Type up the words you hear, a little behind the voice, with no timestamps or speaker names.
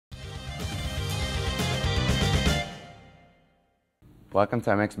Welcome to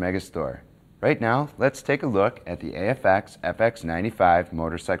MxMegastore. Right now, let's take a look at the AFX FX 95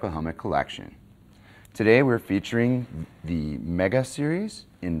 motorcycle helmet collection. Today we're featuring the Mega Series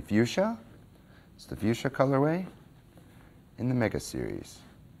in fuchsia. It's the fuchsia colorway in the Mega Series.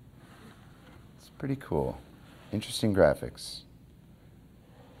 It's pretty cool. Interesting graphics.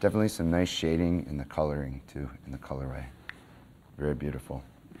 Definitely some nice shading in the coloring too, in the colorway. Very beautiful.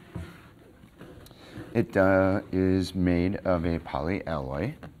 It is made of a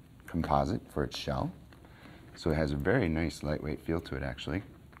polyalloy composite for its shell. So it has a very nice lightweight feel to it actually,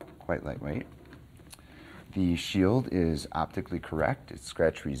 quite lightweight. The shield is optically correct, it's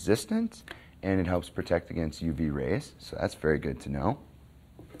scratch resistant, and it helps protect against UV rays, so that's very good to know.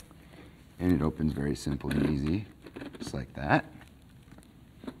 And it opens very simple and easy, just like that.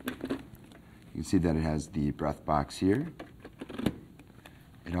 You can see that it has the breath box here.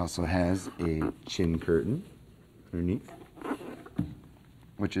 It also has a chin curtain underneath,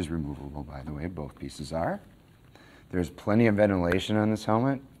 which is removable, by the way. Both pieces are. There's plenty of ventilation on this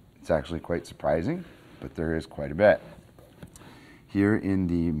helmet. It's actually quite surprising, but there is quite a bit. Here in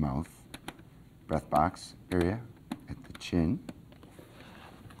the mouth breath box area, at the chin,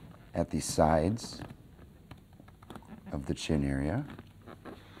 at the sides of the chin area,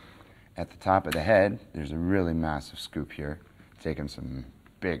 at the top of the head, there's a really massive scoop here, taking some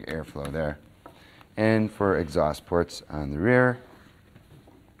big airflow there. And for exhaust ports on the rear,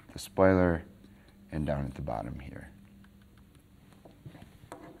 the spoiler, and down at the bottom here.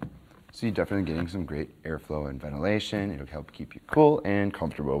 So you're definitely getting some great airflow and ventilation. It'll help keep you cool and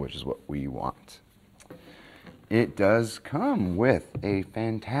comfortable, which is what we want. It does come with a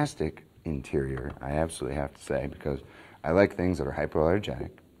fantastic interior, I absolutely have to say, because I like things that are hypoallergenic,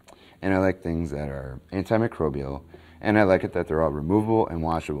 and I like things that are antimicrobial, and I like it that they're all removable and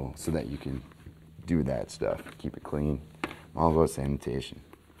washable so that you can do that stuff, keep it clean, all about sanitation.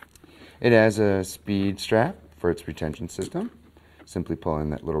 It has a speed strap for its retention system. Simply pull in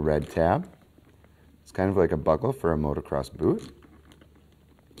that little red tab. It's kind of like a buckle for a motocross boot.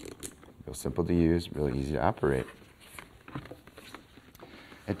 Real simple to use, really easy to operate.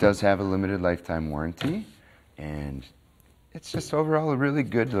 It does have a limited lifetime warranty, and it's just overall a really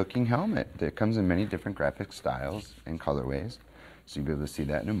good looking helmet. It comes in many different graphic styles and colorways, so you'll be able to see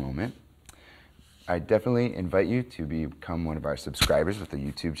that in a moment. I definitely invite you to become one of our subscribers with the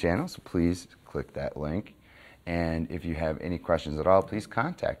YouTube channel, so please click that link. And if you have any questions at all, please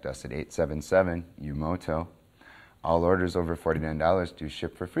contact us at 877-UMOTO. All orders over $49 do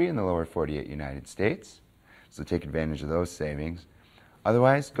ship for free in the lower 48 United States, so take advantage of those savings.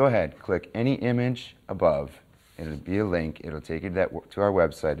 Otherwise, go ahead, click any image above. It'll be a link. It'll take you to our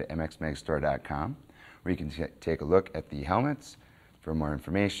website at MxMegastore.com, where you can take a look at the helmets for more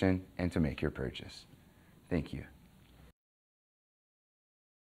information and to make your purchase. Thank you.